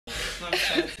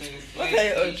What are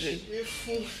you ordering?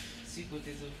 Sweet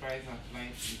potato fries and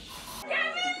flying fish.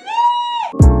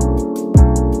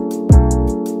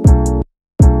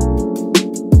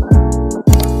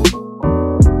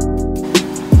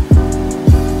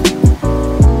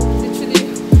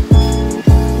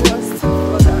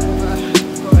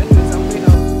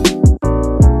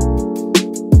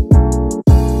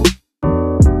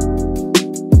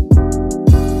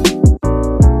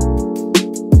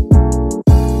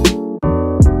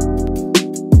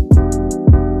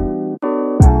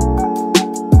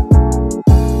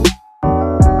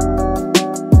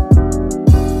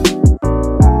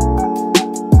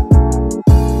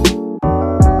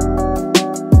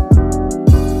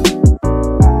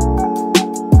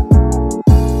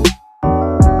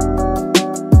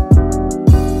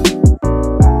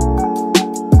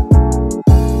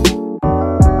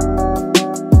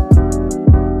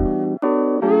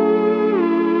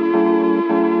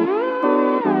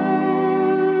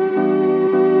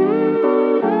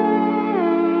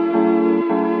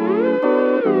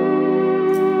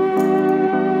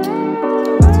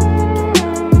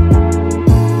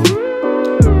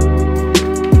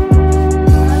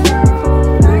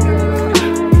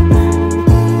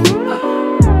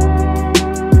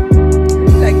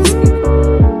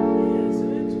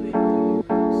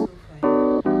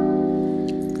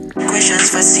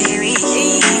 For Siri,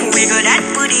 we got that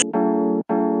booty.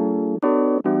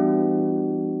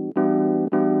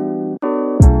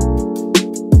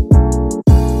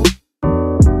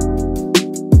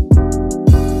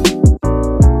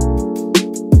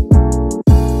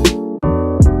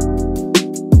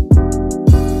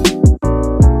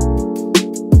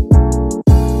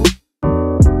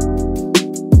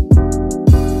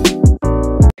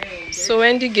 So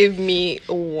Wendy gave me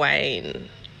wine.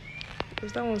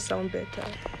 Does that one sound better?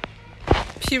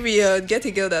 Period. Get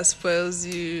a girl that spoils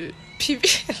you.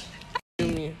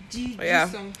 Period. Yeah.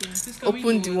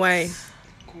 Open the wine.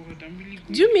 God, I'm really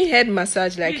good. Do you mean head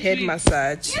massage? Like head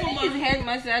massage? Yeah, this is head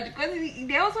massage because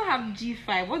they also have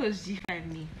G5. What does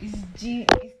G5 mean? It's G.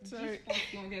 It's Sorry.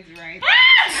 G longest, right?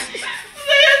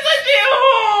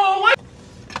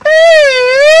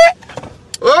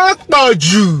 What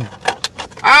about you?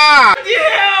 Ah!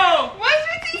 What's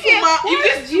with here? If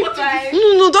this G5.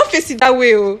 No, don't face it that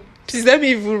way. Oh, please let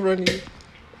me even run it.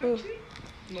 Oh.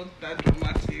 Not that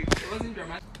dramatic. It wasn't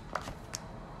dramatic.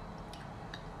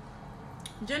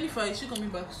 Jennifer, is she coming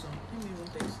back soon? Let me even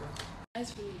text her. I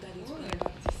feel that it's going back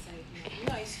to side now. You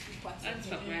know I see party. That's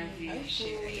surprising. I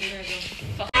feel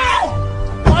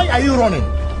Why are you running?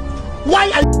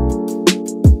 Why are you...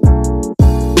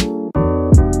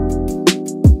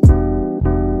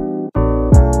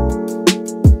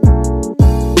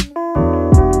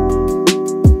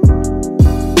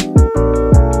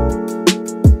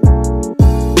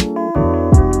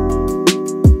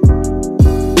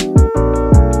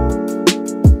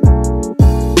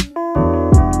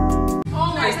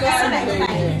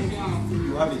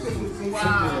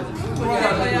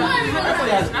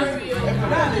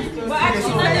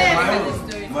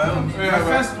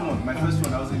 My first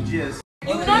one, I was in GS.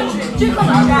 You don't drink on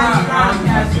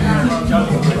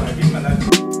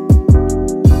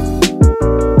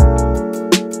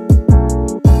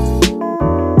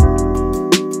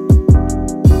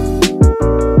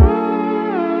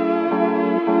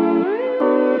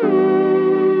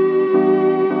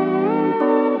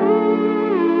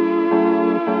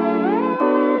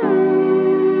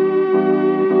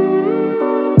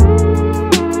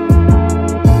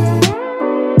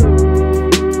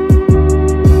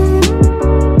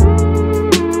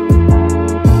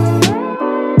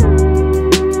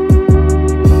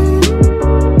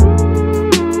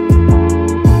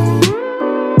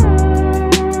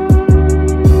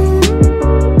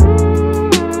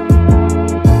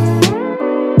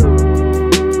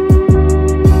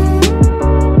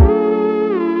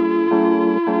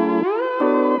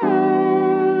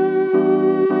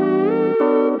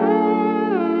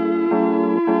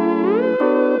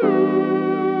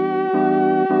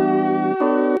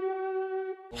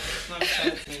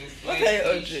What are you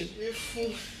ordering?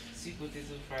 Sweet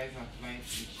potato fries and flying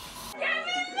fish.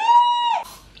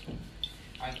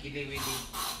 And kilewele.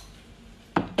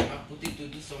 And potato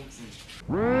do something.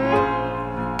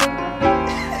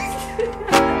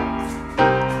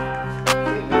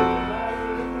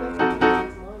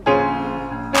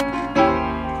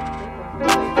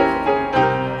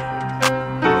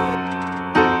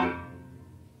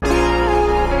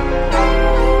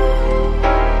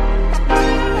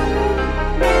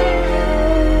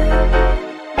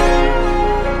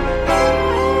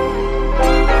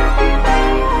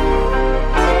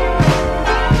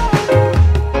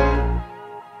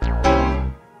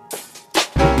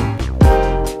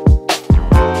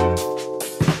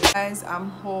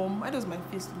 home. Why does my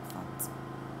face look fat?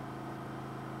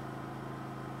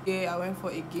 Yeah, I went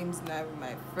for a games night with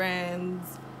my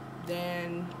friends.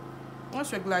 Then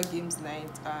watched regular games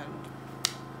night, and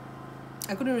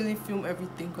I couldn't really film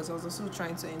everything because I was also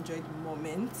trying to enjoy the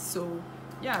moment. So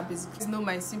yeah, basically, you know,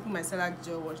 my simple micellar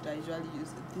gel wash that I usually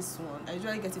use, this one, I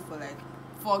usually get it for like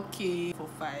 4K for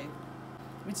 5,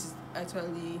 which is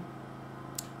actually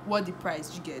what the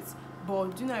price you get.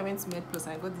 But do you know, I went to Med Plus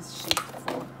and I got this shit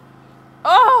for,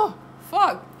 oh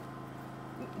fuck,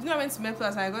 you know, I went to Med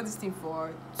Plus and I got this thing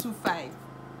for 2.5.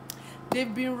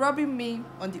 They've been robbing me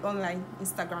on the online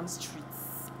Instagram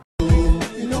streets.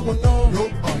 You know,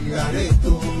 no,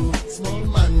 small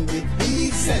man with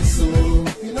big sense.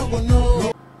 You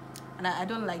know, And I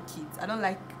don't like it. I don't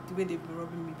like the way they've been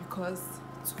robbing me, because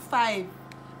 2.5,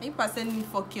 and you are sending me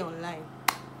 4K online.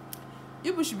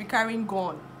 You people should be carrying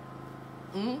gun.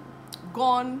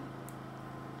 Gun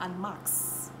and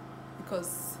max,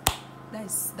 because that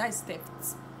is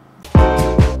theft.